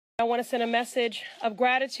I want to send a message of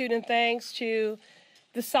gratitude and thanks to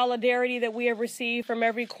the solidarity that we have received from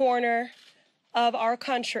every corner of our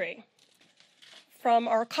country, from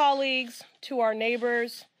our colleagues to our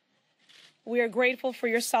neighbors. We are grateful for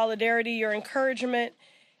your solidarity, your encouragement,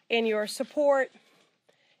 and your support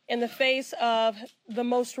in the face of the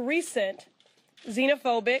most recent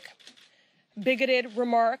xenophobic, bigoted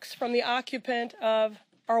remarks from the occupant of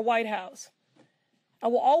our White House. I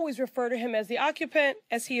will always refer to him as the occupant,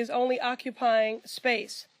 as he is only occupying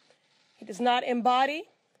space. He does not embody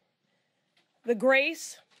the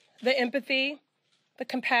grace, the empathy, the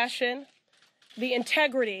compassion, the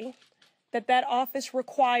integrity that that office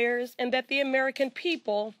requires and that the American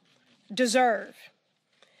people deserve.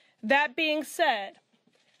 That being said,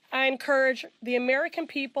 I encourage the American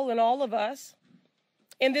people and all of us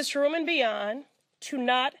in this room and beyond to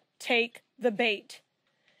not take the bait.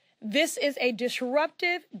 This is a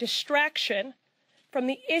disruptive distraction from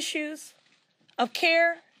the issues of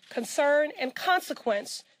care, concern, and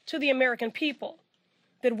consequence to the American people.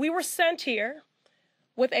 That we were sent here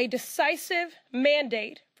with a decisive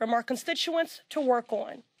mandate from our constituents to work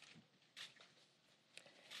on.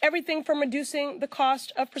 Everything from reducing the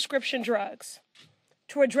cost of prescription drugs,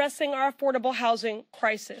 to addressing our affordable housing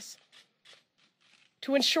crisis,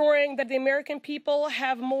 to ensuring that the American people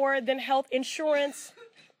have more than health insurance,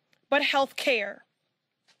 but health care.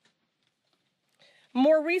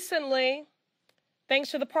 More recently,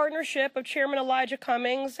 thanks to the partnership of Chairman Elijah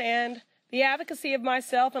Cummings and the advocacy of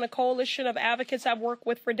myself and a coalition of advocates I've worked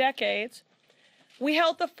with for decades, we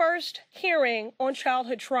held the first hearing on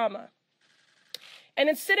childhood trauma. And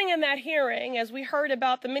in sitting in that hearing, as we heard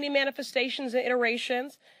about the many manifestations and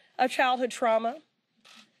iterations of childhood trauma,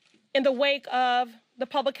 in the wake of the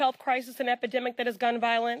public health crisis and epidemic that is gun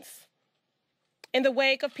violence, in the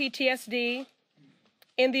wake of PTSD,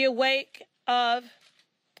 in the wake of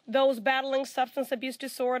those battling substance abuse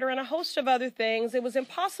disorder and a host of other things, it was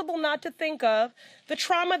impossible not to think of the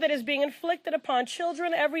trauma that is being inflicted upon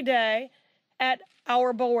children every day at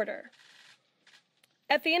our border.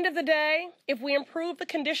 At the end of the day, if we improve the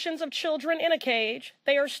conditions of children in a cage,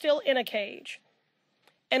 they are still in a cage.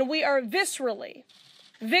 And we are viscerally,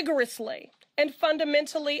 vigorously, and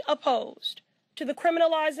fundamentally opposed to the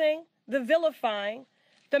criminalizing, the vilifying,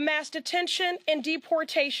 the mass detention and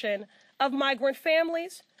deportation of migrant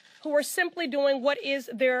families who are simply doing what is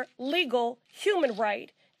their legal human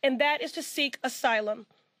right, and that is to seek asylum.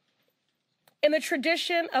 In the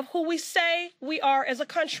tradition of who we say we are as a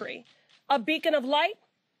country, a beacon of light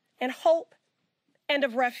and hope and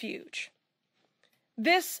of refuge.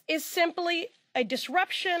 This is simply a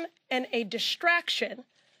disruption and a distraction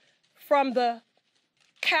from the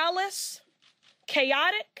callous,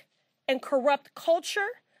 chaotic, and corrupt culture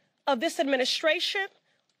of this administration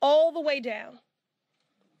all the way down.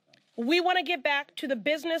 We want to get back to the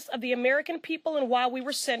business of the American people and why we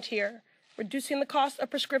were sent here, reducing the cost of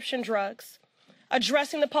prescription drugs,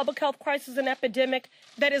 addressing the public health crisis and epidemic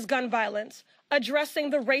that is gun violence, addressing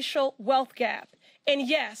the racial wealth gap, and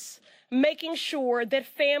yes, making sure that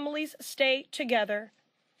families stay together.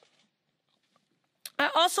 I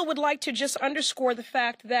also would like to just underscore the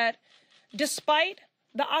fact that despite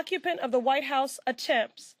the occupant of the White House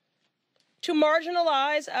attempts to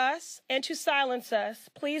marginalize us and to silence us,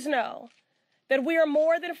 please know that we are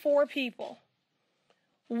more than 4 people.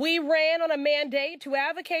 We ran on a mandate to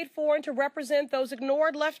advocate for and to represent those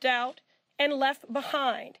ignored, left out, and left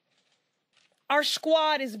behind. Our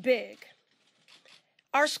squad is big.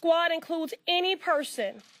 Our squad includes any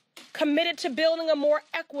person committed to building a more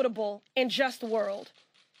equitable and just world.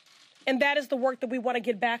 And that is the work that we want to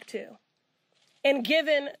get back to. And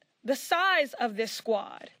given the size of this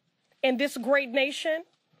squad and this great nation,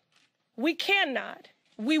 we cannot,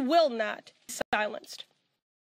 we will not be silenced.